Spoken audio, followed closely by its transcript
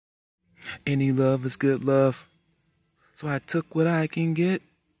Any love is good love. So I took what I can get.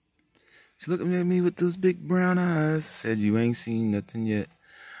 She looked at me with those big brown eyes. Said, you ain't seen nothing yet.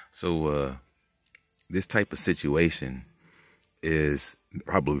 So, this type of situation is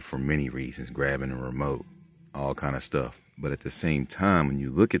probably for many reasons, grabbing a remote, all kind of stuff. But at the same time, when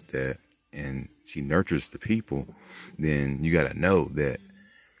you look at that and she nurtures the people, then you got to know that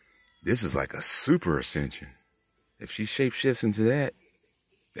this is like a super ascension. If she shapeshifts into that,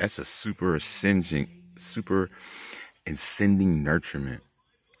 that's a super ascending nurturement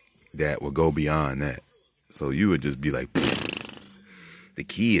that will go beyond that. So you would just be like, the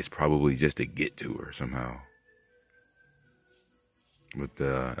key is probably just to get to her somehow. But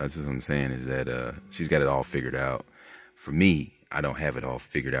that's what I'm saying, is that she's got it all figured out. For me, I don't have it all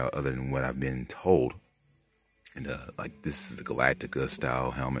figured out other than what I've been told. And like, this is the Galactica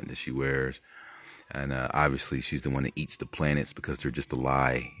style helmet that she wears. And obviously she's the one that eats the planets because they're just a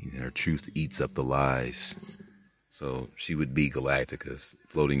lie. And her truth eats up the lies. So she would be Galactica,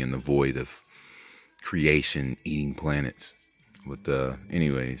 floating in the void of creation, eating planets. But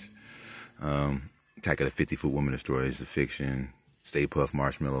anyways, Attack of the 50-Foot Woman, the stories of fiction. Stay Puft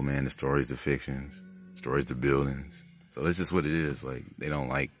Marshmallow Man, the stories of fiction. Stories of buildings. So it's just what it is. Like, they don't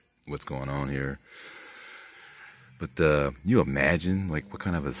like what's going on here. But you imagine, like, what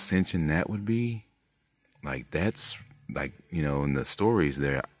kind of ascension that would be? Like, that's, like, you know, in the stories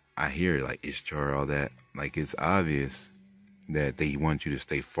there, I hear, like, Ishtar, all that. Like, it's obvious that they want you to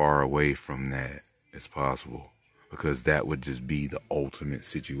stay far away from that as possible. Because that would just be the ultimate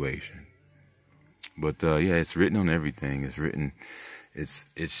situation. But, yeah, it's written on everything. It's written, it's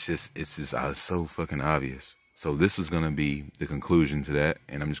just so fucking obvious. So this is going to be the conclusion to that.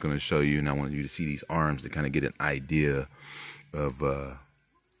 And I'm just going to show you, and I want you to see these arms to kind of get an idea of,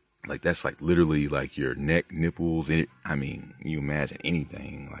 like, that's like literally like your neck, nipples. I mean, you imagine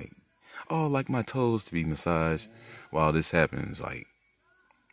anything like, oh, like my toes to be massaged while this happens. Like,